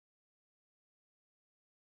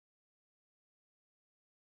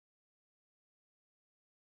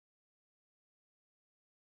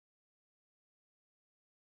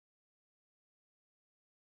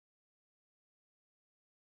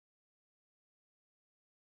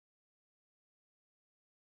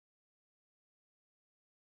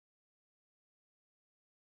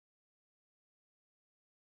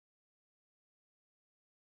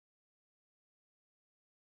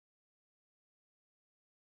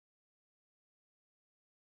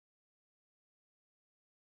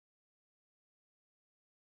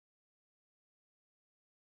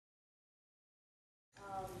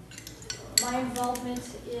my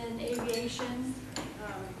involvement in aviation,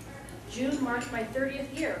 June marked my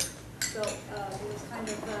 30th year. So it was kind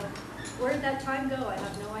of, where did that time go? I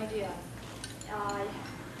have no idea.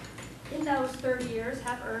 In those 30 years,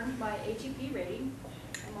 have earned my ATP rating.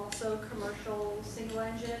 I'm also commercial single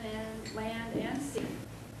engine and land and sea.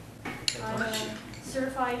 I'm a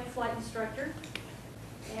certified flight instructor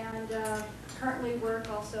and currently work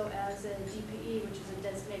also as a DPE, which is a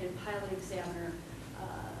designated pilot examiner.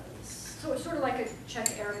 Sort of like a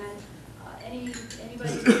check airman.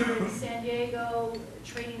 Anybody here in San Diego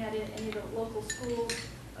training at any of the local schools,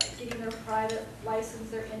 getting their private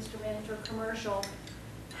license, their instrument, or commercial,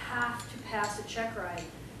 have to pass a check ride.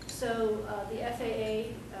 So the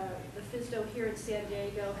FAA, the FSDO here in San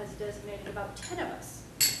Diego, has designated about 10 of us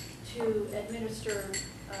to administer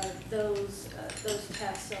those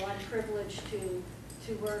tests. So I'm privileged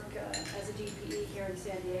to work as a DPE here in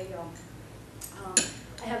San Diego.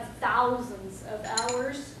 I have thousands of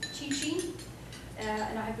hours teaching,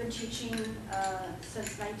 and I've been teaching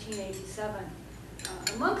since 1987.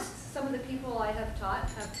 Amongst some of the people I have taught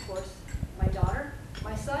have, of course, my daughter,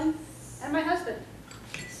 my son, and my husband.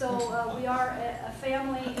 So we are a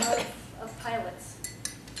family of pilots.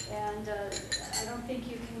 And I don't think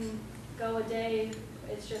you can go a day,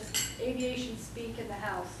 it's just aviation speak in the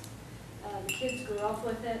house. The kids grew up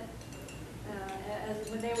with it.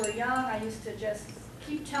 When they were young, I used to just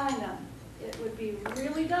keep telling them it would be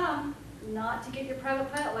really dumb not to get your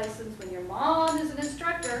private pilot license when your mom is an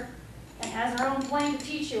instructor and has her own plane to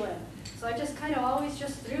teach you in. So I just kind of always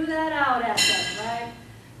just threw that out at them, right?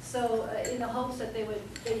 So in the hopes that they would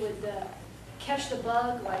catch the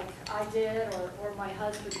bug like I did, or my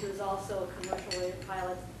husband, who is also a commercial rated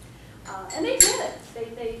pilot. And they did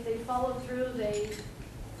it. They followed through.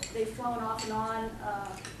 They've flown off and on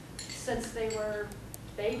since they were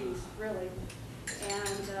babies, really.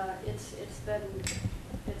 And it's been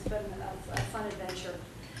a fun adventure.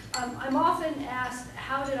 I'm often asked,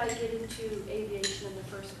 how did I get into aviation in the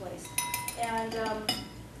first place? And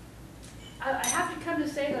I have to come to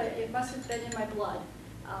say that it must have been in my blood.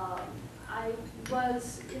 I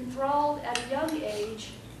was enthralled at a young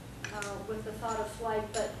age with the thought of flight,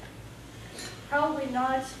 but probably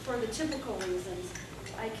not for the typical reasons.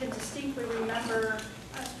 I can distinctly remember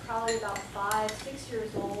I was probably about 5, 6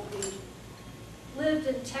 years old. We lived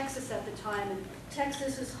in Texas at the time, and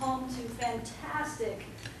Texas is home to fantastic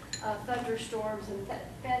thunderstorms and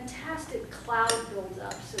fantastic cloud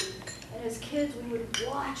buildups. And as kids, we would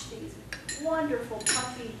watch these wonderful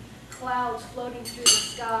puffy clouds floating through the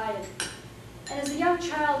sky. And as a young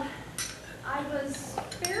child, I was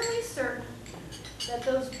fairly certain that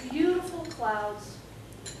those beautiful clouds,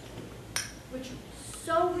 which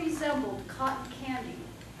so resembled cotton candy,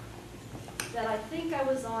 that I think I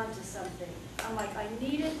was on to something. I'm like, I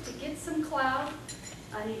needed to get some cloud,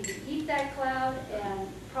 I needed to eat that cloud, and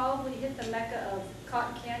probably hit the mecca of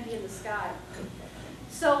cotton candy in the sky.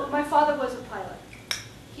 So my father was a pilot.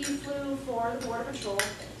 He flew for the Border Patrol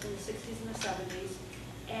in the 60s and the 70s,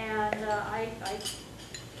 and I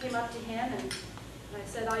came up to him and I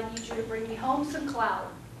said, I need you to bring me home some cloud.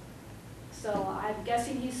 So I'm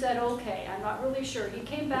guessing he said, okay. I'm not really sure. He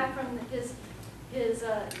came back from his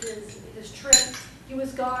trip. He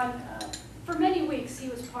was gone for many weeks. He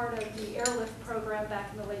was part of the airlift program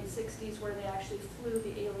back in the late 60s, where they actually flew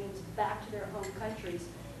the aliens back to their home countries.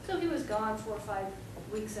 So he was gone 4 or 5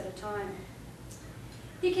 weeks at a time.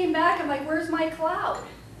 He came back, I'm like, where's my cloud?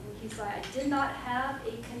 And he's like, I did not have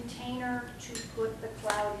a container to put the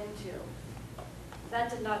cloud into. That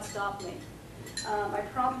did not stop me. I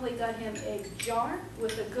promptly got him a jar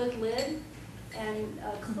with a good lid and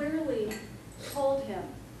clearly told him,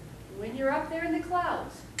 when you're up there in the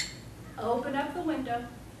clouds, open up the window,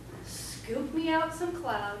 scoop me out some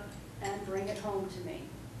cloud, and bring it home to me.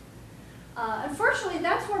 Unfortunately,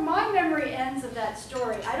 that's where my memory ends of that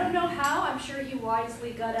story. I don't know how. I'm sure he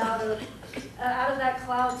wisely got out of that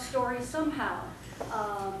cloud story somehow.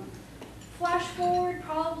 Flash forward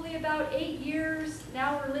probably about 8 years.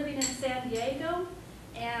 Now we're living in San Diego,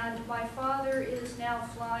 and my father is now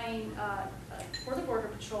flying for the Border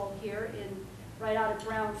Patrol here right out of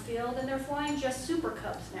Brownfield, and they're flying just Super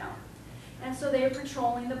Cubs now. And so they're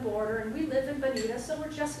patrolling the border, and we live in Bonita, so we're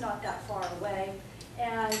just not that far away.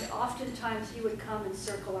 And oftentimes he would come and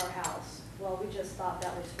circle our house. Well, we just thought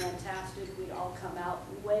that was fantastic. We'd all come out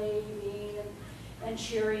waving and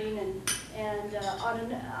cheering, and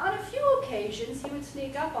on a few occasions he would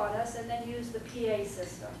sneak up on us and then use the PA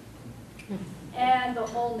system. And the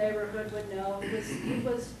whole neighborhood would know. It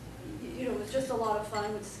was just a lot of fun.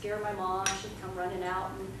 It would scare my mom. She'd come running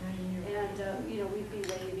out, and we'd be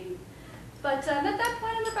waving. But at that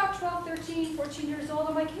point, I'm about 12, 13, 14 years old.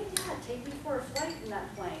 I'm like, hey, Dad, take me for a flight in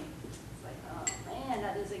that plane. It's like, oh, man,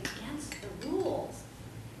 that is against the rules.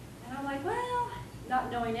 And I'm like, well,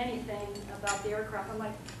 not knowing anything about the aircraft, I'm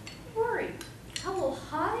like, don't worry. I will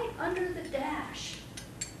hide under the dash.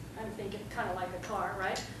 I'm thinking kind of like a car,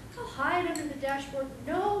 right? I'll hide under the dashboard.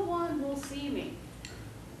 No one will see me.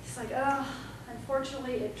 It's like, oh,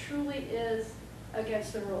 unfortunately, it truly is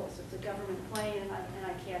against the rules. It's a government plane, and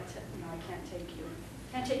I can't, I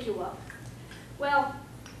can't take you up. Well,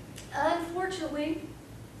 unfortunately,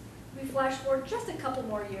 we flash forward just a couple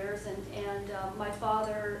more years, and my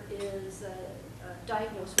father is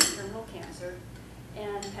diagnosed with terminal cancer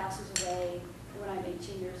and passes away when I'm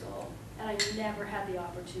 18 years old. And I never had the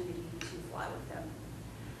opportunity to fly with him.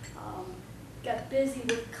 Got busy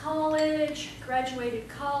with college, graduated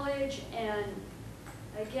college, and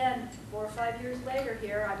again, 4 or 5 years later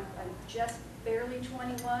here, I'm just barely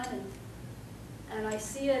 21, and I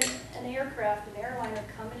see an aircraft, an airliner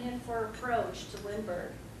coming in for approach to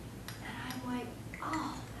Lindbergh. And I'm like,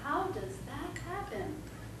 oh, how does that happen?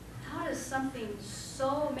 How does something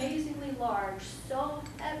so amazingly large, so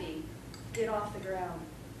heavy, get off the ground?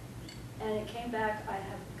 And it came back, I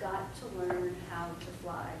have got to learn how to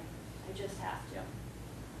fly. I just have to.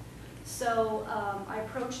 So I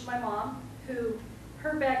approached my mom, who,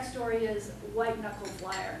 her backstory is white knuckle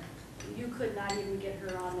flyer. You could not even get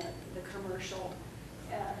her on the commercial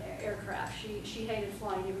aircraft. She hated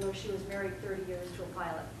flying, even though she was married 30 years to a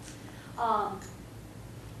pilot.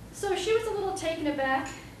 So she was a little taken aback.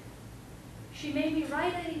 She made me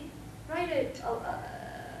write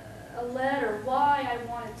a letter why I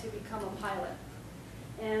wanted to become a pilot.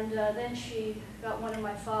 And then she got one of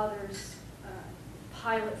my father's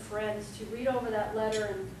pilot friends to read over that letter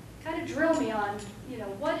and kind of drill me on,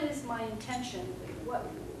 what is my intention?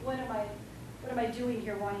 What am I doing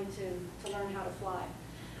here wanting to learn how to fly?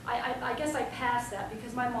 I guess I passed that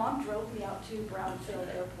because my mom drove me out to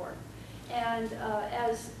Brownfield Airport. And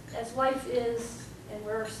as life is, and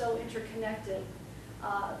we're so interconnected,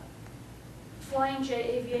 Flying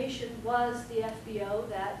J Aviation was the FBO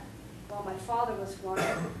that, while my father was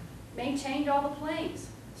flying, maintained all the planes.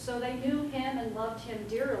 So they knew him and loved him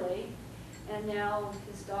dearly, and now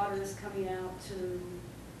his daughter is coming out to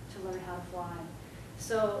learn how to fly.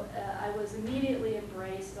 So I was immediately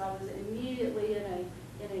embraced. I was immediately in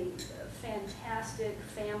a fantastic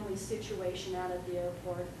family situation out at the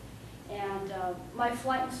airport. And my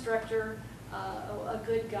flight instructor, a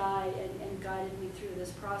good guy, and guided me through this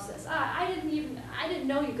process. I didn't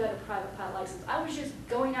know you got a private pilot license. I was just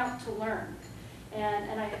going out to learn.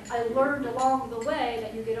 And I learned along the way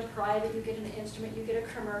that you get a private, you get an instrument, you get a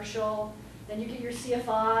commercial, then you get your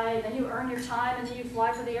CFI, then you earn your time, and then you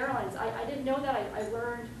fly for the airlines. I didn't know that. I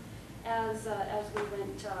learned as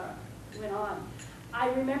we went on. I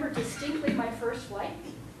remember distinctly my first flight.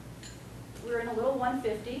 We were in a little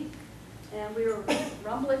 150, and we were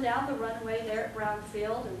rumbling down the runway there at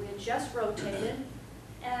Brownfield, and we had just rotated,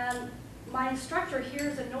 and my instructor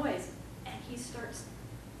hears a noise, and he starts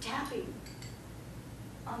tapping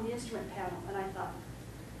on the instrument panel, and I thought,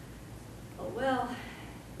 oh well,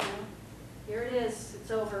 here it is,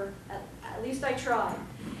 it's over, at least I tried.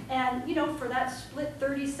 And for that split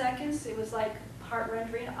 30 seconds, it was like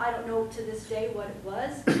heart-rending. I don't know to this day what it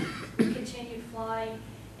was. We continued flying,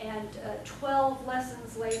 and 12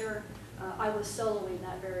 lessons later, I was soloing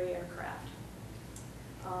that very aircraft.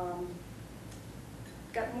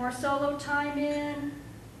 Got more solo time in,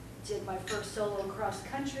 did my first solo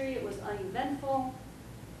cross-country. It was uneventful.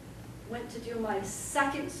 Went to do my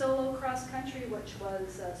second solo cross-country, which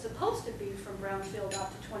was supposed to be from Brownfield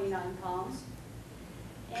out to 29 Palms.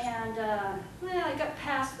 And I got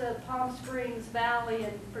past the Palm Springs Valley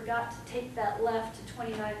and forgot to take that left to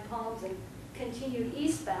 29 Palms and continued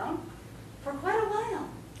eastbound for quite a while.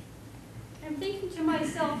 I'm thinking to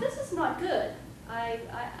myself, this is not good.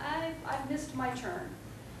 I've missed my turn.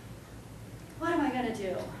 What am I going to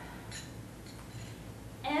do?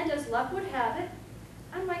 And as luck would have it,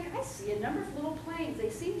 I'm like, I see a number of little planes. They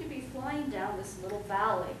seem to be flying down this little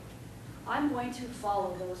valley. I'm going to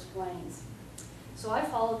follow those planes. So I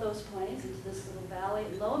followed those planes into this little valley,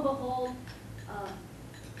 and lo and behold,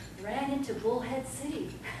 ran into Bullhead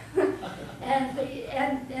City and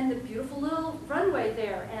the beautiful little runway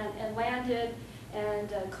there, and landed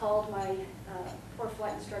and called my poor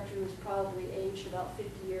flight instructor, who was probably aged about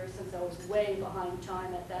 50 years, since I was way behind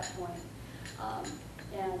time at that point.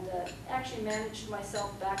 And actually managed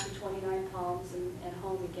myself back to 29 Palms and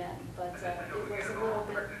home again. But it was a little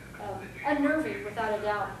bit unnerving, without a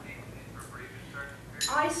doubt.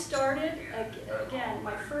 I started, again,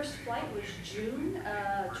 my first flight was June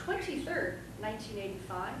 23rd,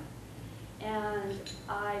 1985, and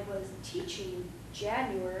I was teaching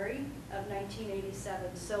January of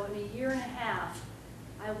 1987. So in a year and a half,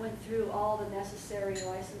 I went through all the necessary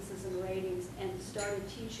licenses and ratings and started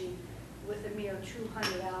teaching with a mere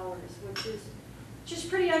 200 hours, which is just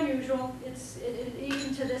pretty unusual.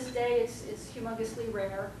 Even to this day, it's humongously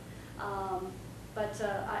rare. But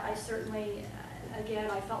I certainly,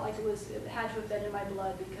 again, I felt like it had to have been in my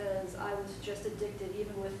blood, because I was just addicted,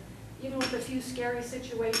 even with a few scary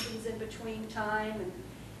situations in between time,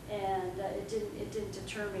 and it didn't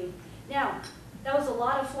deter me. Now, that was a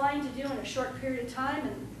lot of flying to do in a short period of time,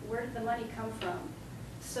 and where did the money come from?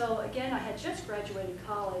 So again, I had just graduated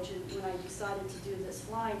college when I decided to do this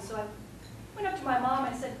flying. So I went up to my mom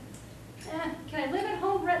and I said, can I live at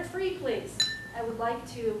home rent-free, please? I would like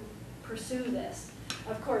to pursue this.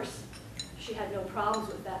 Of course, she had no problems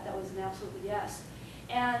with that. That was an absolute yes.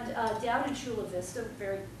 And down in Chula Vista,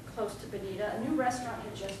 very close to Bonita, a new restaurant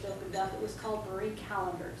had just opened up. It was called Marie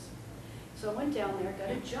Callender's. So I went down there, got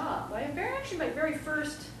a job. Actually, my very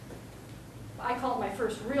first, I call it my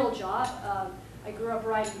first real job. I grew up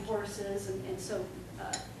riding horses, and so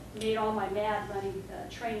made all my mad money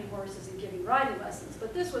training horses and giving riding lessons.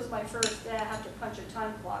 But this was my first have to punch a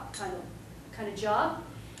time clock kind of job.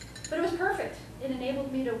 But it was perfect. It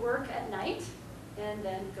enabled me to work at night and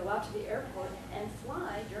then go out to the airport and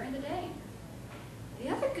fly during the day. The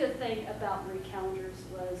other good thing about Marie Callender's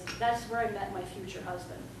was that's where I met my future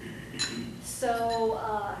husband. So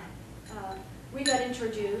we got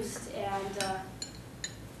introduced, and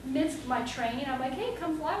amidst my training, I'm like, hey,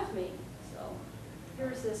 come fly with me. So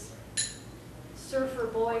here's this surfer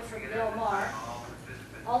boy from Del Mar,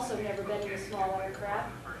 also never been in a small aircraft,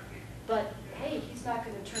 but hey, he's not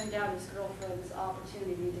going to turn down his girlfriend's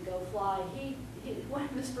opportunity to go fly. One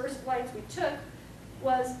of his first flights we took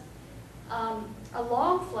was a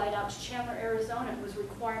long flight out to Chandler, Arizona. It was a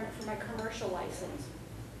requirement for my commercial license.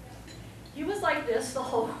 He was like this the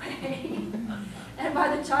whole way, and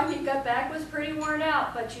by the time he got back, was pretty worn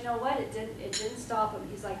out. But you know what? It didn't stop him.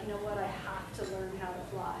 He's like, you know what? I have to learn how to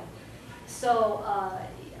fly. So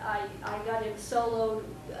I got him soloed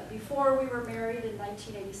before we were married in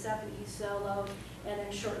 1987. He soloed, and then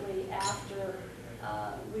shortly after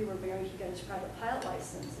we were married, he got his private pilot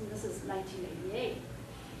license, and this is 1988.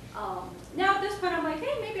 Now at this point, I'm like,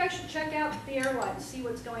 hey, maybe I should check out the airline, see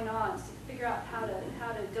what's going on, figure out how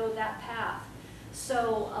to go that path.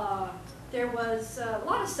 So there was a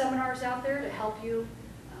lot of seminars out there to help you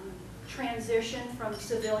transition from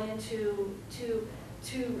civilian to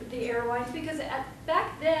the airlines, because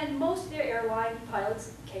back then most of the airline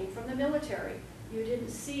pilots came from the military. You didn't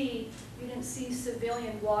see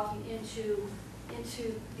civilian walking into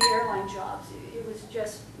the airline jobs. It was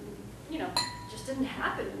just, just didn't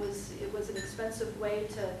happen. It was an expensive way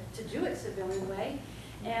to do it, civilian way,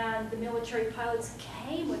 and the military pilots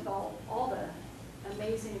came with all the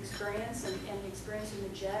amazing experience and experience in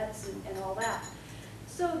the jets and all that.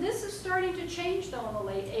 So this is starting to change though in the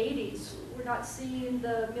late 80s. We're not seeing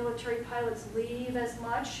the military pilots leave as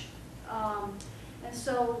much, and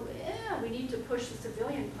so we need to push the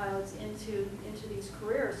civilian pilots into these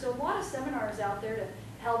careers. So a lot of seminars out there to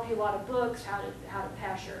help you, a lot of books, how to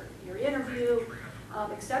pass your interview,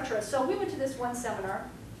 etc. So we went to this one seminar.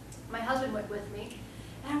 My husband went with me,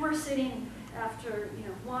 and we're sitting after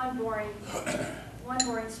one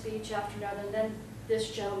boring speech after another, and then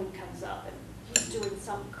this gentleman comes up and he's doing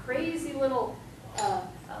some crazy little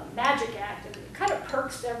magic act, and it kind of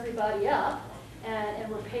perks everybody up, and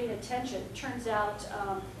we're paying attention. It turns out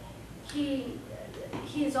he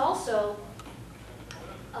is also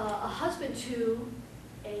a husband to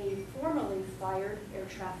a formerly fired air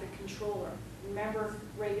traffic controller. Remember,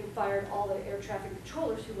 Reagan fired all the air traffic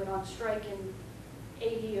controllers who went on strike in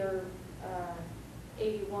 80 or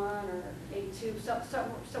 81 or 82,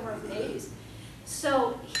 somewhere in the 80s.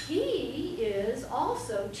 So he is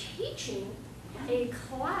also teaching a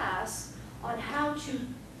class on how to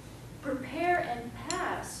prepare and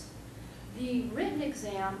pass the written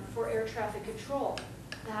exam for air traffic control.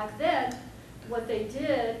 Back then, what they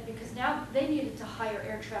did, because now they needed to hire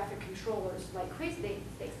air traffic controllers like crazy,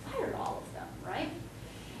 they fired all of them, right?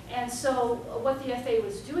 And so what the FAA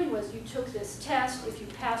was doing was you took this test. If you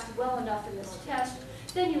passed well enough in this test,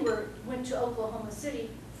 then you went to Oklahoma City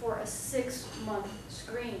for a 6-month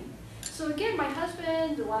screen. So again, my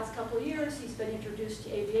husband, the last couple of years, he's been introduced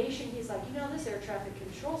to aviation. He's like, this air traffic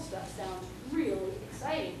control stuff sounds really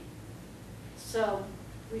exciting. So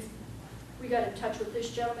we got in touch with this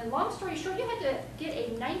gentleman. Long story short, you had to get a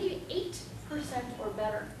 98% or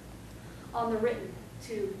better on the written.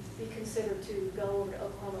 to be considered to go over to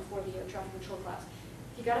Oklahoma for the air traffic control class.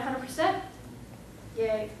 He got 100%.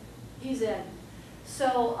 Yay, he's in.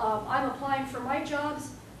 So I'm applying for my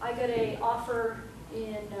jobs. I got an offer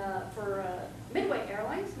for Midway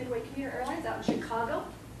Airlines, Midway Commuter Airlines out in Chicago.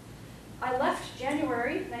 I left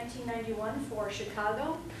January 1991 for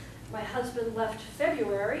Chicago. My husband left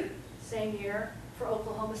February, same year, for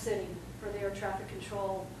Oklahoma City for the air traffic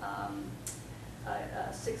control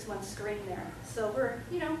 6-month screening there. So we're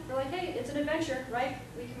like, hey, it's an adventure, right?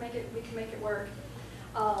 We can make it work.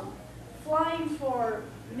 Flying for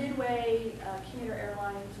Midway Commuter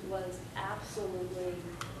Airlines was absolutely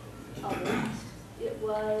a blast. It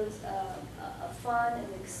was a fun and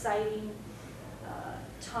exciting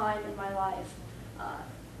time in my life.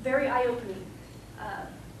 Very eye-opening.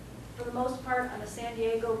 For the most part, I'm a San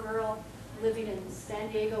Diego girl living in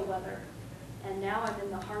San Diego weather. And now I'm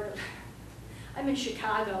in the heart of, I'm in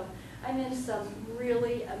Chicago. I'm in some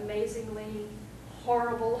really amazingly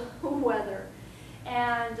horrible weather.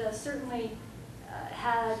 And certainly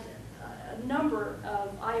had a number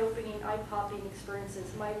of eye-opening, eye-popping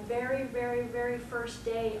experiences. My very, very, very first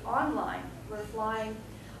day online, we're flying.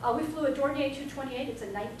 We flew a Dornier 228. It's a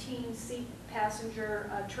 19-seat passenger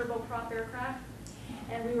turboprop aircraft.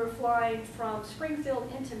 And we were flying from Springfield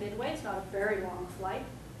into Midway. It's not a very long flight.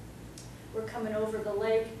 We're coming over the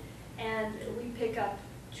lake, and we pick up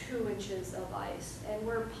 2 inches of ice. And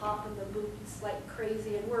we're popping the boots like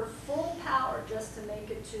crazy, and we're full power just to make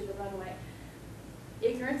it to the runway.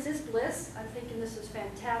 Ignorance is bliss. I'm thinking this is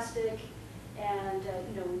fantastic, and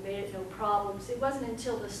we made it no problems. It wasn't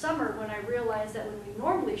until the summer when I realized that when we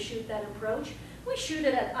normally shoot that approach, we shoot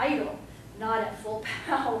it at idle, not at full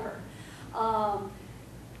power.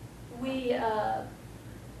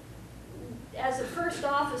 As a first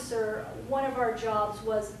officer, one of our jobs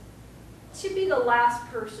was to be the last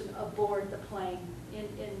person aboard the plane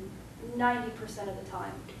in 90% of the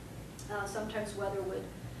time. Sometimes weather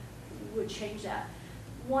would change that.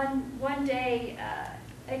 One day,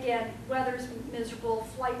 again, weather's miserable,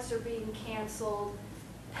 flights are being canceled,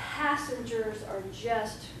 passengers are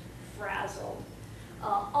just frazzled.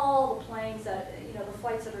 All the planes that, the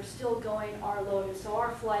flights that are still going are loaded, so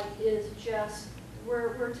our flight is just,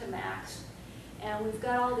 we're to max. And we've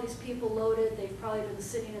got all these people loaded. They've probably been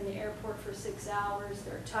sitting in the airport for 6 hours.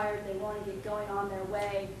 They're tired. They want to get going on their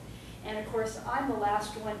way. And of course, I'm the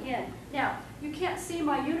last one in. Now, you can't see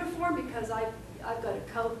my uniform because I've got a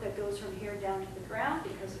coat that goes from here down to the ground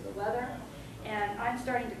because of the weather. And I'm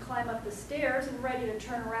starting to climb up the stairs and ready to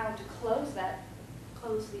turn around to close the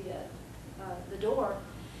door.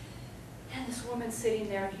 And this woman's sitting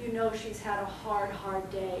there, she's had a hard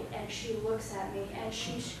day, and she looks at me and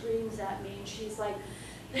she screams at me, and she's like,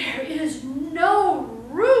 there is no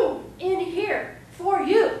room in here for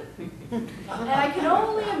you. And I can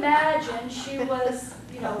only imagine she was,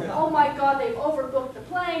 oh my God, they've overbooked the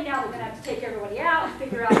plane, now they're going to have to take everybody out and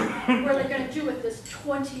figure out what they're going to do with this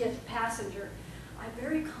 20th passenger. I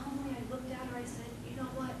very calmly, I looked at her, I said, you know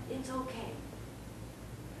what, it's okay.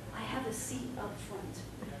 I have a seat up front.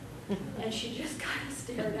 And she just kind of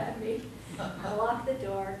stared at me. I locked the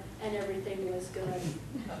door, and everything was good.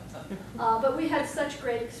 But we had such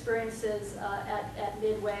great experiences at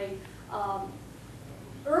Midway.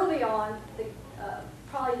 Early on,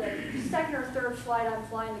 probably the second or third flight I'm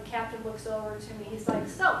flying, the captain looks over to me. He's like,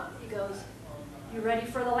 so, he goes, you ready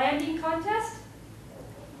for the landing contest?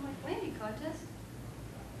 I'm like, landing contest?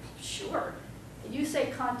 Sure. You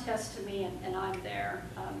say contest to me, and I'm there.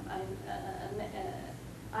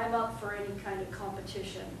 I'm up for any kind of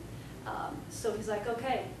competition. So he's like,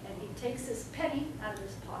 okay. And he takes this penny out of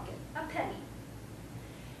his pocket, a penny.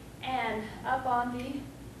 And up on the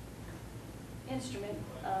instrument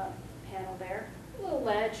panel there, a little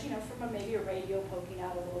ledge, from maybe a radio poking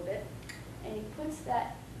out a little bit. And he puts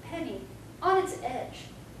that penny on its edge.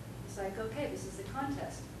 He's like, okay, this is the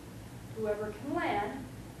contest. Whoever can land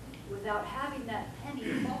without having that penny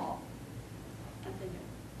fall. I'm thinking,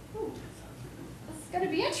 ooh, this is going to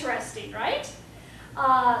be interesting, right?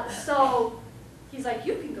 So he's like,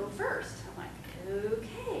 you can go first. I'm like,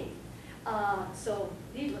 okay. So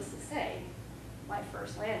needless to say, my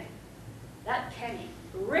first landing, that penny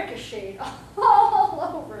ricocheted all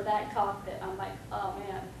over that cockpit. I'm like, oh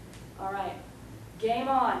man, all right, game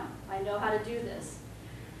on. I know how to do this.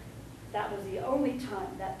 That was the only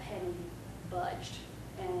time that penny budged.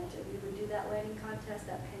 And we would do that landing contest,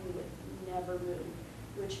 that penny would never move,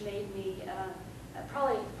 which made me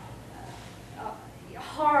probably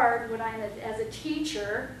hard when I'm as a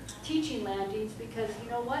teacher, teaching landings, because you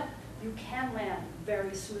know what? You can land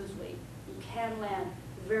very smoothly. You can land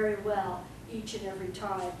very well each and every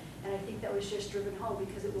time. And I think that was just driven home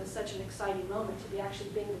because it was such an exciting moment to be actually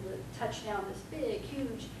being able to touch down this big,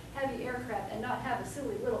 huge, heavy aircraft and not have a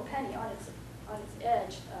silly little penny on its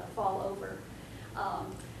edge fall over.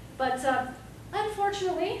 But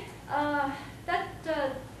unfortunately, that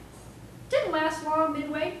didn't last long.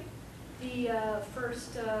 Midway, the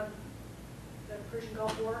first the Persian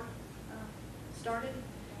Gulf War started.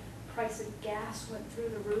 Price of gas went through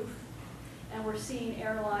the roof, and we're seeing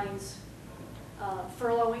airlines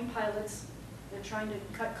furloughing pilots. They're trying to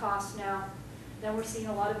cut costs now. Then we're seeing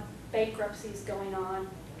a lot of bankruptcies going on,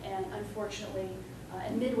 and unfortunately,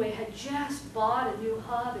 and Midway had just bought a new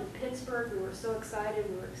hub in Pittsburgh. We were so excited,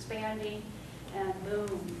 we were expanding, and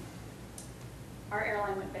boom, our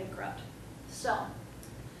airline went bankrupt. So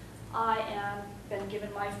I am been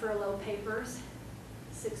given my furlough papers.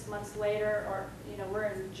 6 months later, or we're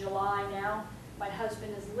in July now, my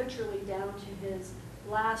husband is literally down to his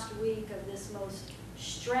last week of this most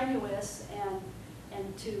strenuous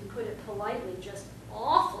and to put it politely, just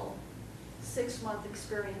awful 6-month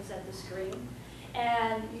experience at the screen.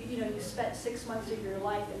 And you spent 6 months of your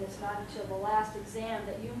life, and it's not until the last exam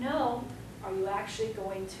that are you actually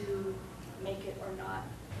going to make it or not?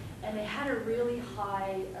 And they had a really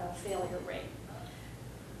high failure rate.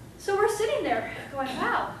 So we're sitting there going,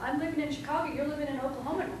 wow, I'm living in Chicago, you're living in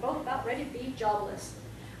Oklahoma, and we're both about ready to be jobless.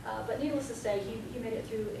 But needless to say, he made it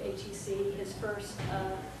through ATC. His first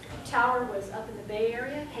tower was up in the Bay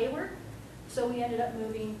Area, Hayward. So we ended up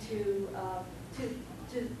moving to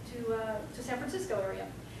San Francisco area.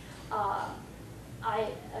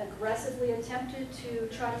 I aggressively attempted to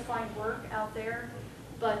try to find work out there,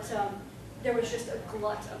 but there was just a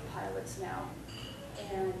glut of pilots now.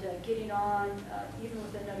 And getting on, even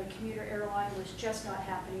with another commuter airline, was just not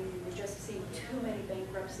happening. We were just seeing too many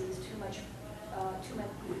bankruptcies, too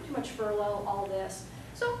much furlough, all this.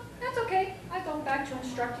 So that's okay. I go back to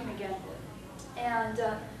instructing again. And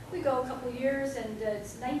we go a couple of years, and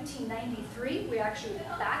it's 1993. We actually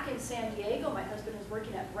were back in San Diego. My husband was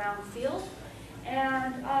working at Brown Field.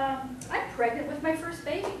 And I'm pregnant with my first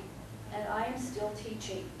baby. And I am still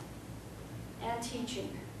teaching, and teaching,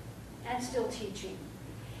 and still teaching.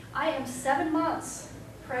 I am 7 months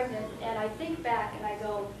pregnant, and I think back and I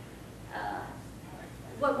go,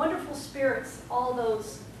 what wonderful spirits all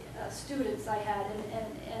those students I had,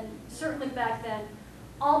 and certainly back then,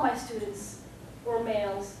 all my students were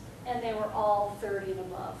males, and they were all 30 and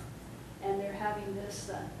above. And they're having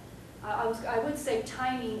this, I would say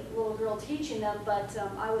tiny little girl teaching them, but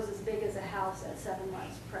I was as big as a house at 7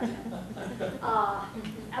 months pregnant.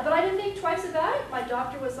 But I didn't think twice about it. My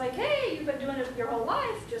doctor was like, hey, you've been doing it your whole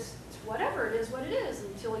life, just whatever, it is what it is,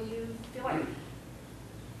 until you feel like it.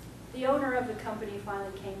 The owner of the company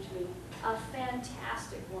finally came to me, a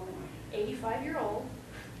fantastic woman, 85-year-old,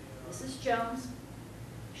 Mrs. Jones.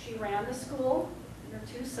 She ran the school. Her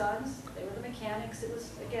 2 sons, they were the mechanics. It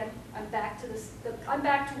was, again, I'm back to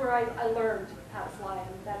where I learned how to fly.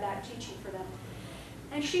 I'm back teaching for them.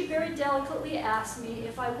 And she very delicately asked me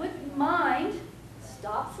if I wouldn't mind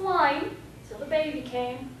stop flying till the baby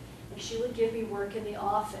came, and she would give me work in the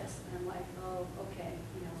office. And I'm like, oh, okay,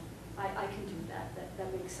 I can do that.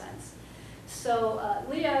 That makes sense. So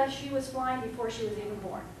Leah, she was flying before she was even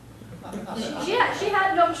born. She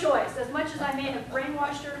had no choice. As much as I may have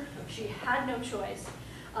brainwashed her, she had no choice.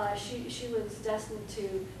 She was destined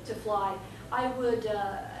to fly. I would,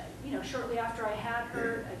 shortly after I had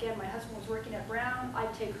her, again, my husband was working at Brown.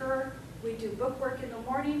 I'd take her. We'd do bookwork in the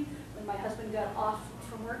morning. When my husband got off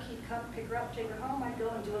from work, he'd come pick her up, take her home. I'd go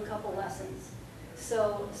and do a couple lessons.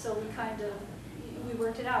 So we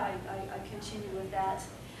worked it out. I continued with that.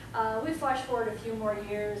 We flashed forward a few more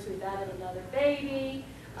years. We've added another baby.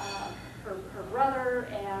 Her brother,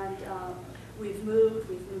 and we've moved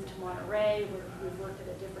to Monterey. We've worked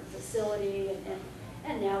at a different facility,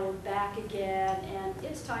 and now we're back again, and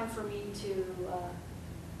it's time for me to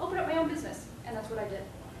open up my own business, and that's what I did.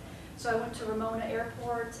 So I went to Ramona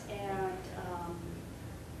Airport and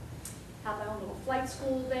had my own little flight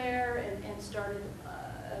school there, and started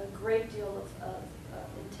a great deal of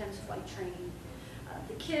intense flight training.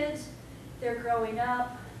 The kids, they're growing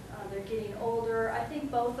up. They're getting older. I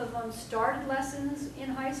think both of them started lessons in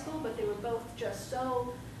high school, but they were both just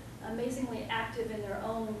so amazingly active in their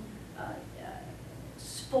own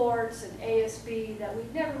sports and ASB that we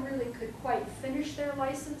never really could quite finish their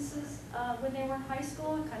licenses when they were in high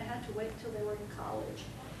school, and kind of had to wait until they were in college,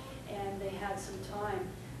 and they had some time.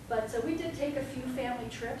 But we did take a few family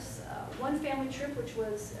trips. One family trip, which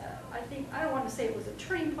was, I don't want to say it was a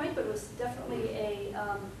turning point, but it was definitely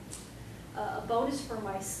a bonus for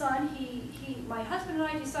my son. My husband and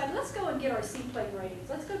I decided, let's go and get our seaplane ratings.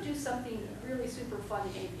 Let's go do something really super fun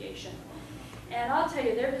in aviation. And I'll tell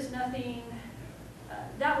you, there is nothing,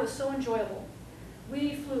 that was so enjoyable.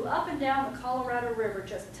 We flew up and down the Colorado River,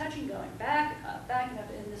 just touching, going backing up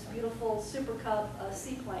in this beautiful Super Cub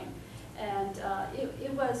seaplane. And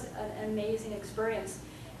it was an amazing experience.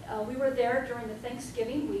 We were there during the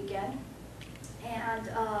Thanksgiving weekend. And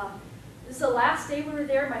this is the last day we were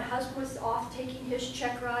there. My husband was off taking his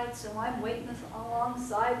check ride, so I'm waiting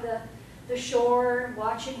alongside the shore,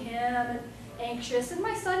 watching him, and anxious. And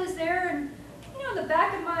my son is there, and in the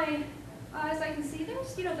back of my eyes, I can see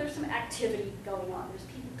there's some activity going on. There's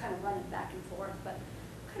people kind of running back and forth, but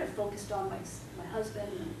I'm kind of focused on my husband.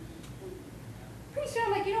 And pretty soon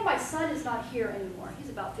I'm like, my son is not here anymore. He's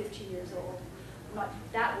about 15 years old. I'm not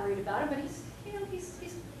that worried about him, but he's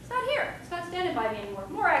not here. He's not standing by me anymore.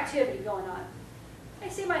 More activity going on. I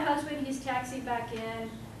see my husband, he's taxiing back in. I'm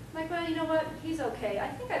like, well, you know what? He's okay. I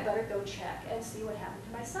think I better go check and see what happened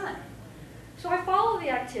to my son. So I follow the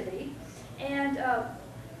activity, and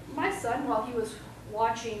my son, while he was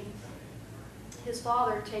watching his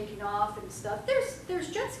father taking off and stuff, there's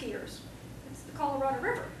jet skiers. It's the Colorado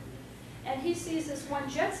River. And he sees this one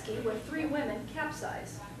jet ski with 3 women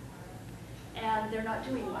capsize. And they're not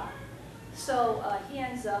doing well. So he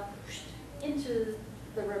ends up into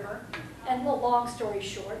the river, and long story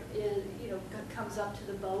short, comes up to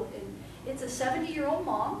the boat, and it's a 70-year-old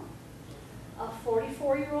mom, a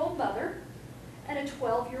 44-year-old mother, and a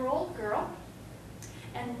 12-year-old girl,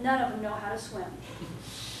 and none of them know how to swim,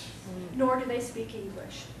 nor do they speak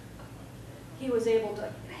English. He was able to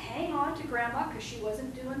hang on to Grandma because she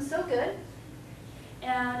wasn't doing so good,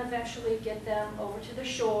 and eventually get them over to the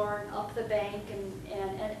shore and up the bank,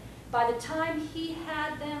 and by the time he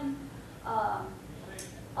had them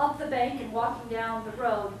up the bank and walking down the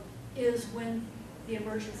road is when the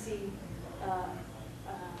emergency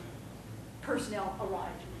personnel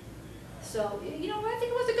arrived. So, I think it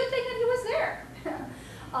was a good thing that he was there.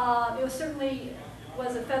 It was certainly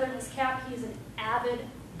was a feather in his cap. He's an avid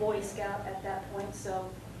Boy Scout at that point, so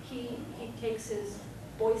he takes his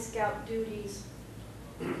Boy Scout duties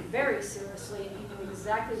very seriously, and he knew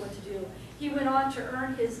exactly what to do. He went on to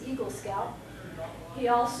earn his Eagle Scout. He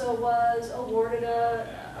also was awarded I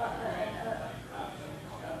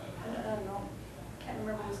don't know, can't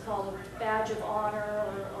remember what it was called, a badge of honor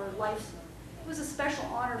or life. It was a special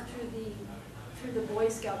honor through the Boy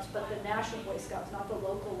Scouts, but the National Boy Scouts, not the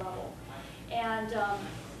local level. And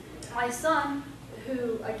my son,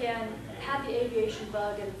 who again had the aviation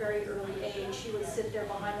bug at a very early age, he would sit there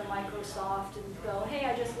behind the Microsoft and go, "Hey,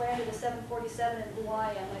 I just landed a 747 in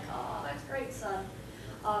Hawaii." I'm like, "Oh, that's great, son."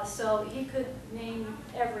 So he could name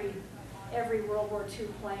every World War II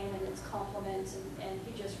plane and its complements, and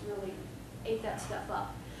he just really ate that stuff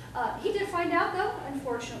up. He did find out, though,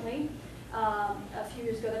 unfortunately, a few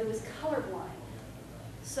years ago, that he was colorblind.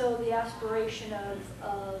 So the aspiration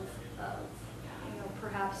of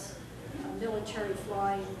perhaps military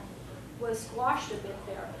flying was squashed a bit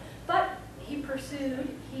there. But he pursued.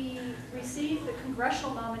 He received the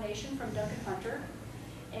congressional nomination from Duncan Hunter,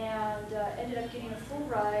 and ended up getting a full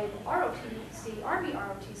ride ROTC, Army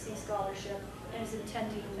ROTC scholarship, and is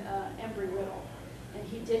attending Embry-Riddle. And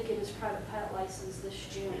he did get his private pilot license this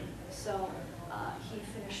June. So he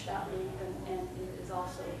finished that loop and is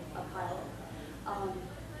also a pilot.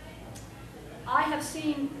 I have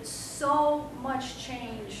seen so much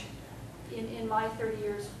change in my 30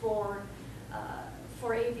 years for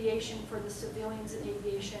aviation, for the civilians in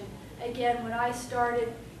aviation. Again, when I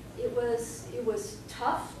started, it was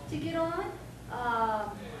tough to get on.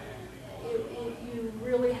 You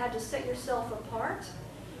really had to set yourself apart.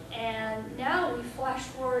 And now we flash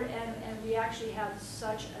forward, and we actually have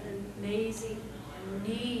such an amazing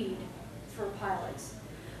need for pilots.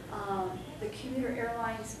 The commuter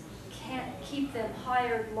airlines can't keep them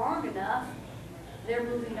hired long enough. They're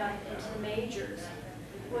moving up into the majors.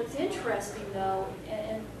 What's interesting, though,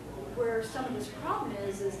 and where some of this problem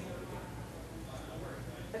is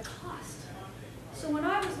the cost. So when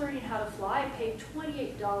I was learning how to fly, I paid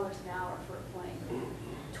 $28 an hour for a plane,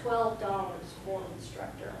 $12 for an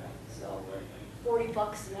instructor, so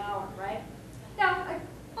 $40 an hour, right? Now,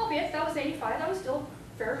 albeit that was '85, that was still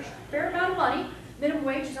a fair amount of money. Minimum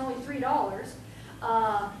wage is only $3.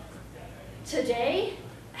 Today,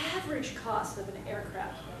 average cost of an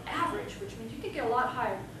aircraft, average, which means you could get a lot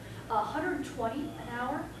higher, $120 an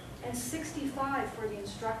hour and $65 for the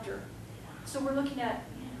instructor. So we're looking at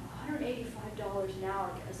 $185 an hour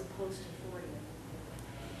as opposed to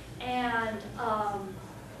 $40. And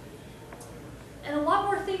a lot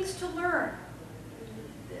more things to learn.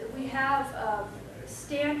 we have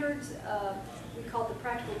standards, we call it the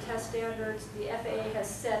practical test standards. The FAA has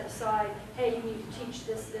set aside, hey, you need to teach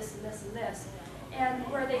this, this, and this, and this. And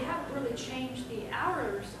where they haven't really changed the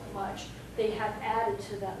hours much, they have added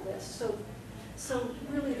to that list. So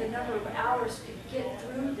really the number of hours to get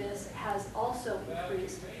through this has also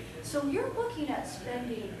increased. So you're looking at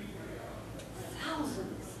spending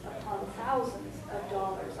thousands upon thousands of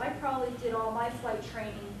dollars. I probably did all my flight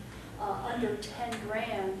training under 10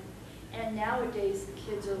 grand, and nowadays the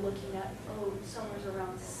kids are looking at, somewhere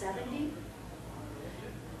around 70.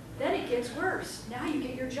 Then it gets worse. Now you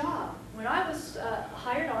get your job. When I was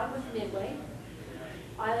hired on with Midway,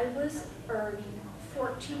 I was earning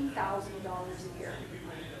 $14,000 a year,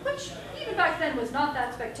 which even back then was not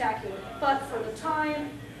that spectacular, but for the time,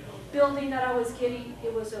 building that I was getting,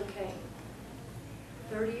 it was okay.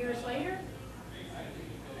 30 years later,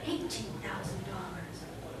 $18,000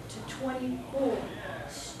 to 24,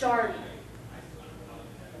 starting.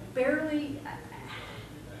 Barely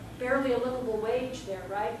a livable wage there,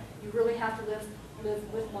 right? You really have to live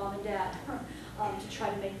with mom and dad to try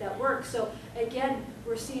to make that work. So again,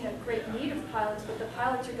 we're seeing a great need of pilots, but the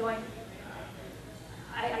pilots are going,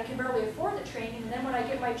 I can barely afford the training, and then when I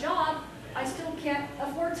get my job, I still can't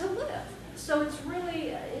afford to live. So it's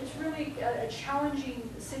really a challenging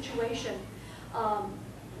situation.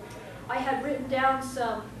 I had written down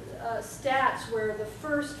some stats where the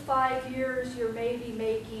first 5 years you're maybe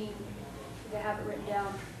making, I have it written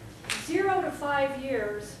down, 0 to 5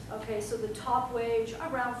 years, okay, so the top wage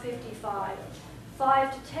around 55.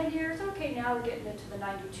 5 to 10 years, okay, now we're getting into the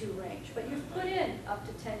 92 range, but you've put in up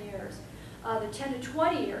to 10 years. The 10 to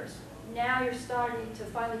 20 years, now you're starting to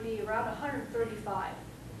finally be around 135,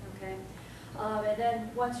 okay? And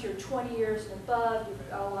then once you're 20 years and above, you've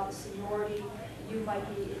got a lot of seniority, you might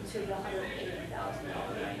be into the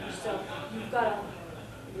 $180,000 range. So you've got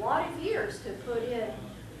a lot of years to put in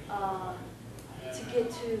to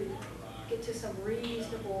get to some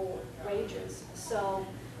reasonable wages. So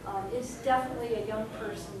it's definitely a young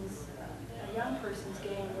person's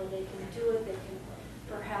game where they can do it. They can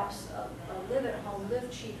perhaps live at home, live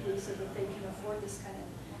cheaply, so that they can afford this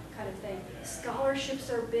kind of thing. Scholarships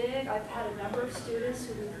are big. I've had a number of students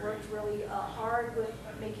who have worked really hard with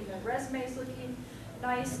making their resumes looking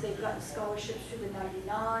nice. They've gotten scholarships through the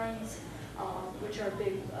 99s, which are a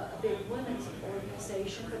big women's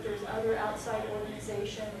organization, but there's other outside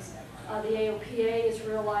organizations. The AOPA is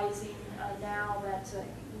realizing now that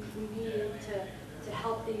we need to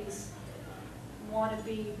help these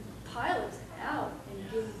wannabe pilots out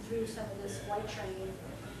and get them through some of this flight training.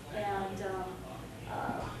 And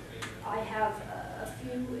I have a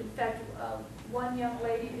few, in fact, one young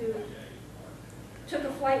lady who took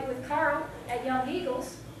a flight with Carl at Young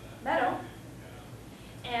Eagles Meadow,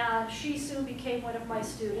 and she soon became one of my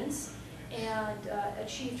students and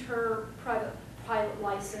achieved her private pilot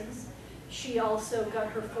license. She also got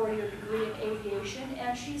her 4-year degree in aviation,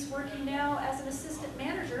 and she's working now as an assistant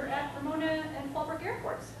manager at Ramona and Fallbrook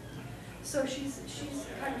airports. So she's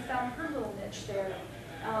kind of found her little niche there.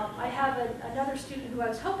 I have another student who I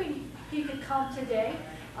was hoping he could come today.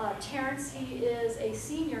 Terrence, he is a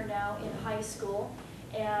senior now in high school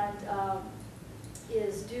and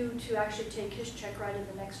is due to actually take his check ride in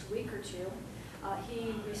the next week or two.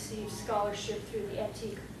 He received scholarship through the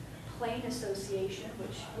Antique Plane Association,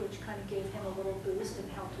 which kind of gave him a little boost and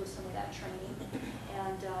helped with some of that training.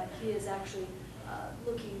 And he is actually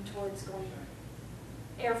looking towards going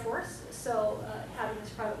Air Force, so having his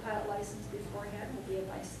private pilot license beforehand will be a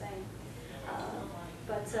nice thing.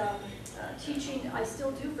 But teaching, I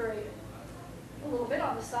still do a little bit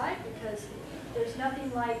on the side, because there's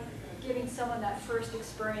nothing like giving someone that first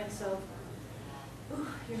experience of, ooh,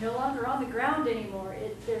 you're no longer on the ground anymore.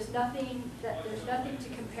 There's nothing to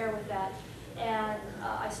compare with that. And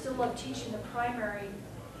I still love teaching the primary,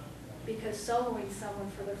 because soloing someone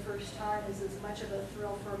for the first time is as much of a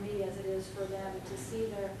thrill for me as it is for them, and to see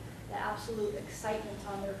the absolute excitement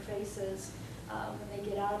on their faces when they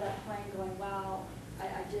get out of that plane going, wow,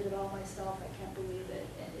 I did it all myself, I can't believe it.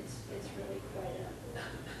 And it's really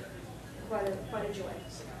quite a joy.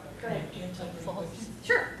 Go ahead. Can I tell you quick?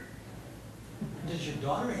 Sure. Does your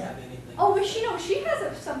daughter have anything? Oh, well, she has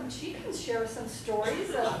she can share some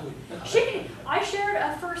stories. I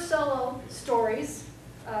shared first solo stories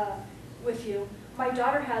with you. My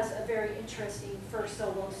daughter has a very interesting first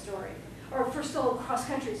solo story, or first solo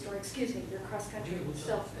cross-country story, excuse me, your cross-country.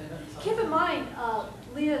 So keep in mind,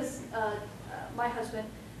 Leah's, my husband,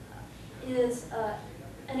 is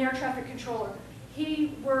an air traffic controller.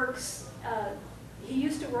 He works, he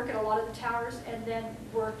used to work at a lot of the towers and then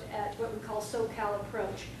worked at what we call SoCal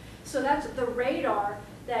Approach. So that's the radar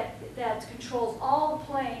that controls all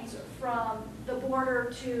planes from the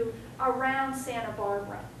border to around Santa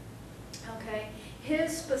Barbara. Okay,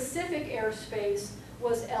 his specific airspace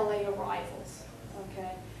was LA arrivals.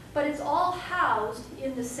 Okay, but it's all housed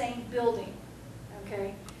in the same building.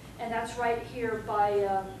 Okay, and that's right here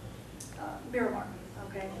by Miramar.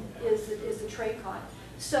 Okay, is the TRACON.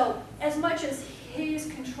 So as much as he's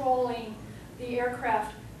controlling the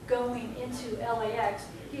aircraft going into LAX,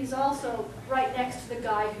 he's also right next to the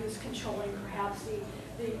guy who's controlling perhaps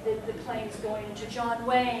the planes going into John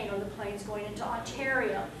Wayne or the planes going into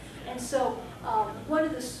Ontario. And so one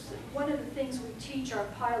of the things we teach our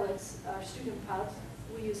pilots, our student pilots,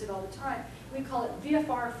 we use it all the time, we call it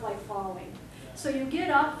VFR flight following. So you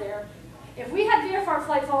get up there. If we had VFR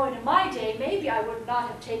flight following in my day, maybe I would not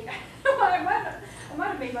have taken, I might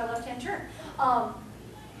have made my left-hand turn.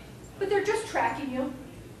 But they're just tracking you.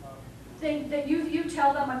 You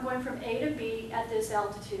tell them I'm going from A to B at this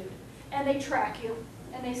altitude. And they track you,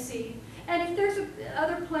 and they see. And if there's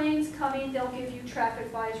other planes coming, they'll give you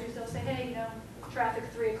traffic advisories. They'll say, hey, you know, traffic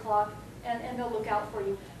 3 o'clock, and they'll look out for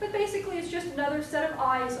you. But basically, it's just another set of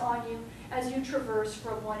eyes on you as you traverse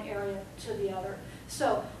from one area to the other.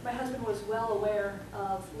 So my husband was well aware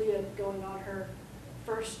of Leah going on her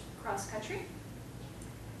first cross country.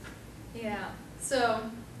 Yeah, so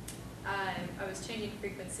I was changing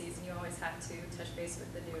frequencies, and you always have to touch base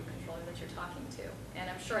with the new controller that you're talking to. And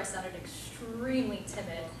I'm sure I sounded extremely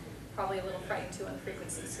timid, probably a little frightened too on the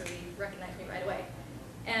frequency, so he recognized me right away.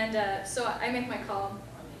 And so I make my call,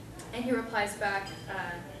 and he replies back,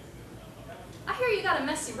 I hear you got a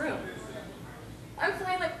messy room. I'm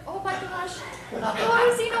flying like, oh my gosh, how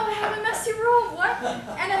does he know I have a messy room? What?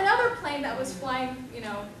 And another plane that was flying, you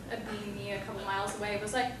know, being me a couple miles away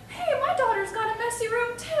was like, hey, my daughter's got a messy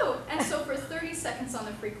room too. And so for 30 seconds on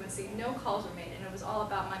the frequency, no calls were made, and it was all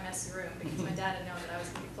about my messy room because my dad had known that I was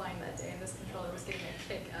going to be flying that day, and this controller was getting a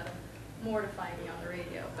kick out of mortifying me on the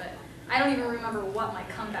radio. But I don't even remember what my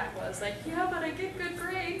comeback was. Like, yeah, but I get good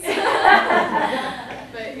grades.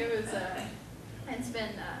 But it was, it's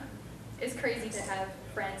been, it's crazy to have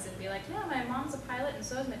friends and be like, yeah, my mom's a pilot and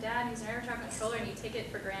so is my dad, he's an air traffic controller, and you take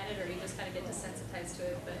it for granted or you just kind of get desensitized to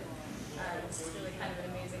it, but it's really kind of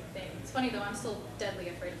an amazing thing. It's funny though, I'm still deadly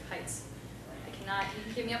afraid of heights. I cannot, you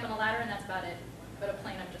can get me up on a ladder and that's about it, but a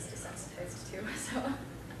plane I'm just desensitized to, so.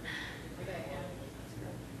 But, yeah.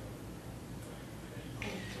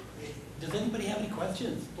 Does anybody have any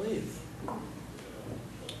questions, please?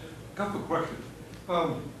 Couple of questions.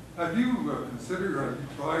 Have you considered or have you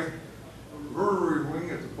tried rotary wing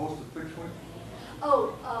as opposed to fixed wing?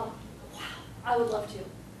 Oh, wow, I would love to.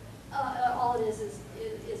 All it is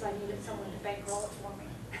I needed someone to bankroll it for me.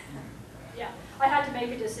 Yeah, I had to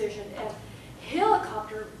make a decision. And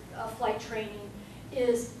helicopter flight training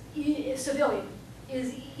is, civilian,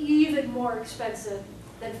 is even more expensive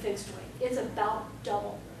than fixed wing. It's about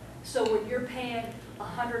double. So when you're paying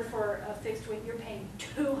 $100 for a fixed wing, you're paying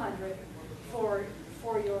 $200 for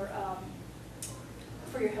your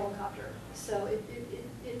helicopter. So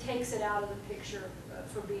it takes it out of the picture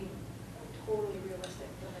for being totally realistic.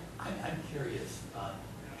 I'm curious,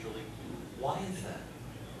 Julie, why is that?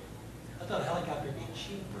 I thought a helicopter would be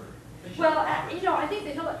cheaper. Well, you know, I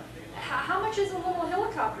think how much is a little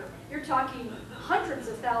helicopter? You're talking hundreds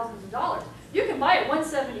of thousands of dollars. You can buy a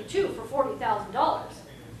 172 for $40,000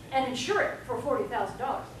 and insure it for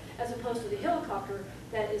 $40,000, as opposed to the helicopter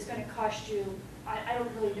that is going to cost you, I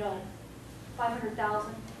don't really know, $500,000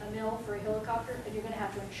 a mil for a helicopter, and you're going to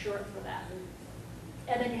have to insure it for that.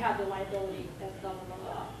 And then you have the liability and blah, blah,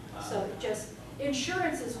 blah, blah. So just,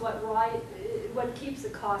 insurance is what keeps the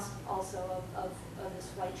cost also of this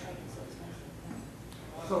flight training so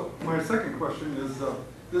expensive. So my second question is,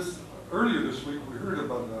 earlier this week we heard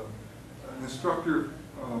about an instructor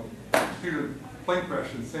due to plane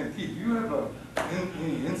crash in Santee. Do you have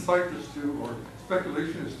any insight as to, or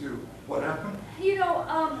speculation as to what happened? You know,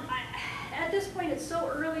 at this point it's so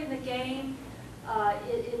early in the game,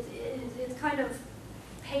 it's kind of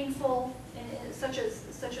painful, and it's such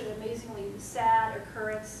an amazingly sad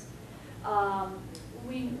occurrence.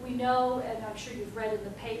 We know, and I'm sure you've read in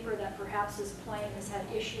the paper, that perhaps this plane has had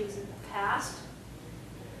issues in the past.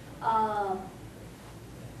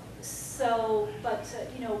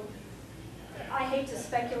 You know, I hate to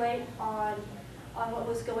speculate on what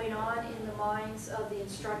was going on in the minds of the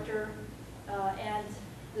instructor and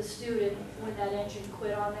the student when that engine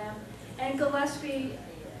quit on them. And Gillespie,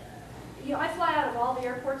 you know, I fly out of all the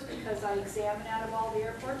airports because I examine out of all the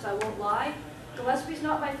airports, I won't lie. Gillespie's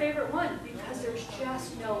not my favorite one because there's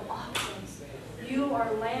just no options. You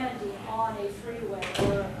are landing on a freeway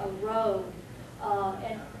or a road,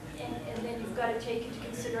 and and then you've got to take into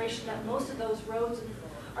consideration that most of those roads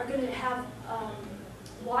are going to have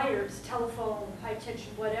wires, telephone, high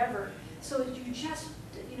tension, whatever. So you just,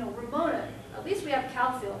 you know, Ramona, at least we have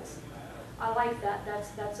cow fields. I like that,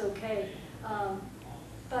 that's okay.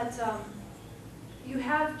 But you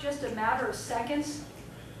have just a matter of seconds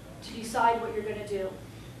to decide what you're going to do,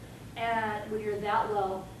 and when you're that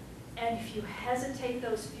low. And if you hesitate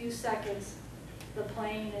those few seconds, the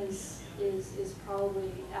plane is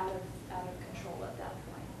probably out of control at that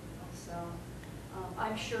point. So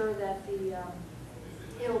I'm sure that the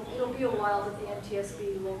it'll be a while that the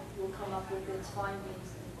NTSB will come up with its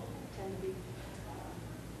findings, and tend to be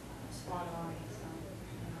spot on. So.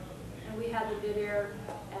 And we had the midair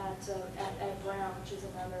at Brown, which is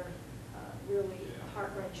another really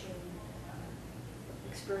heart-wrenching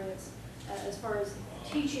experience. As far as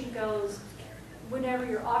teaching goes, whenever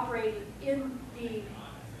you're operating in the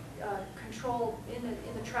control, in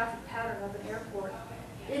the traffic pattern of an airport,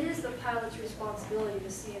 it is the pilot's responsibility to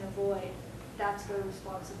see and avoid. That's their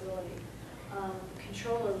responsibility. The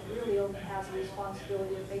controller really only has the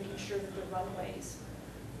responsibility of making sure that the runways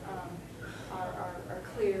are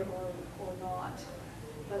clear or not.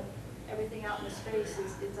 But everything out in the space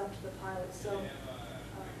is up to the pilot. So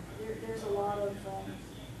there's a lot of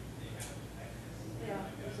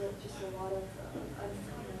just a lot of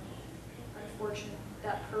unfortunate,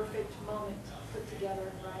 that perfect moment put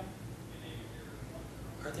together, right?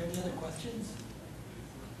 Are there any other questions?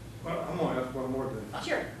 Well, I'm going to ask one more then.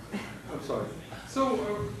 Sure. I'm sorry.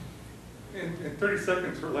 So, in 30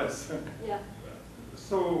 seconds or less. Yeah.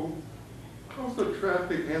 So, how's the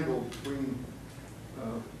traffic handled between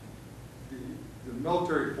the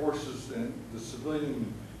military forces and the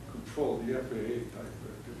civilian control, the FAA type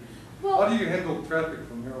activity? Well, how do you handle traffic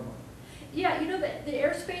from here on? Yeah, you know, the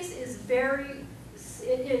airspace is very,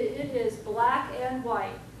 it is black and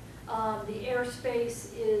white. The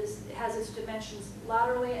airspace has its dimensions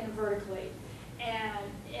laterally and vertically. And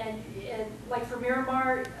like for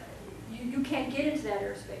Miramar, you can't get into that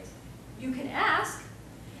airspace. You can ask,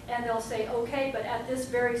 and they'll say, okay, but at this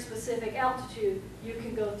very specific altitude, you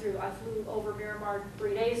can go through. I flew over Miramar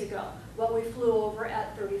 3 days ago. Well, we flew over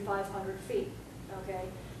at 3,500 feet, okay?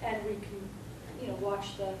 And we can, you know,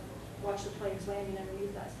 watch the planes landing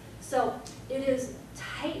underneath us. So it is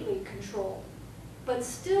tightly controlled, but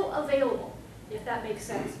still available, if that makes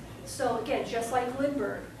sense. So again, just like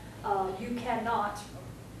Lindbergh, you cannot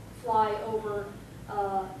fly over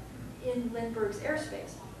in Lindbergh's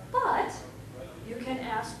airspace, but you can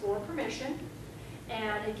ask for permission.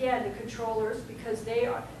 And again, the controllers, because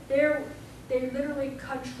they're literally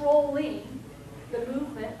controlling the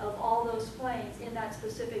movement of all those planes in that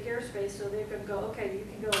specific airspace, so they're going to go, okay, you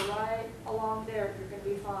can go right along there, you're going to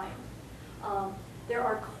be fine. There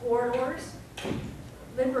are corridors.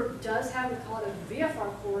 Lindbergh does have, we call it a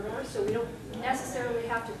VFR corridor, so we don't necessarily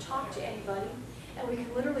have to talk to anybody, and we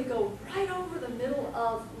can literally go right over the middle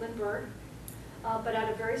of Lindbergh, but at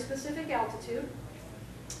a very specific altitude,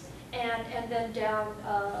 and then down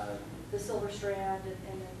the Silver Strand,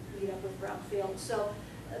 and then meet up with Brown Field. So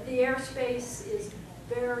the airspace is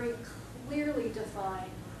very clearly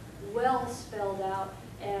defined, well spelled out,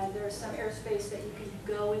 and there's some airspace that you can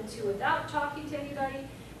go into without talking to anybody,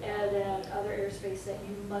 and then other airspace that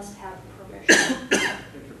you must have permission.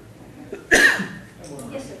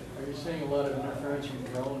 Yes, sir. Are you seeing a lot of interference from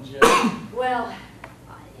drones yet? Well,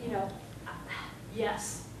 you know,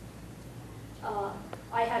 yes.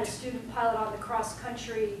 I had a student pilot on the cross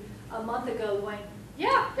country a month ago going,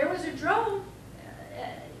 yeah, there was a drone.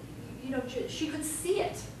 You know, she could see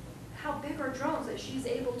it. How big are drones that she's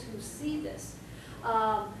able to see this?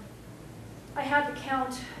 I have the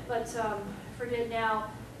count, but forget now.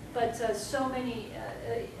 But so many,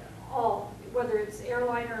 whether it's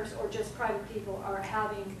airliners or just private people, are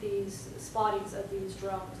having these spottings of these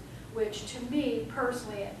drones, which to me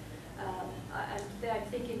personally, I'm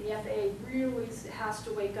thinking the FAA really has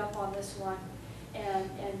to wake up on this one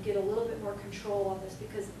and get a little bit more control on this,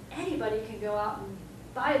 because anybody can go out and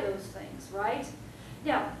buy those things, right?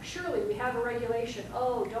 Now, surely we have a regulation.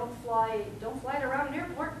 Oh, don't fly it around an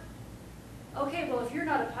airport. Okay, well, if you're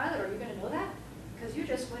not a pilot, are you going to know that? Because you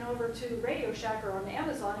just went over to Radio Shack or on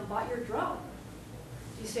Amazon and bought your drone.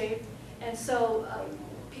 You see? And so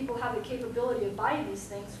people have the capability of buying these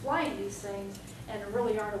things, flying these things, and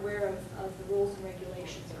really aren't aware of the rules and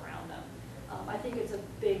regulations around them. I think it's a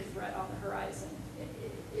big threat on the horizon.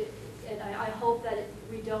 And I hope that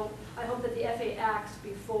I hope that the FAA acts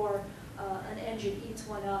before an engine eats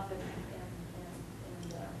one up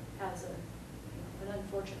and has an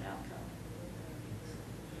unfortunate outcome.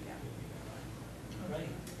 Yeah. All right.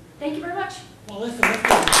 Thank you very much. Well, listen, let's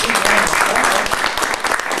get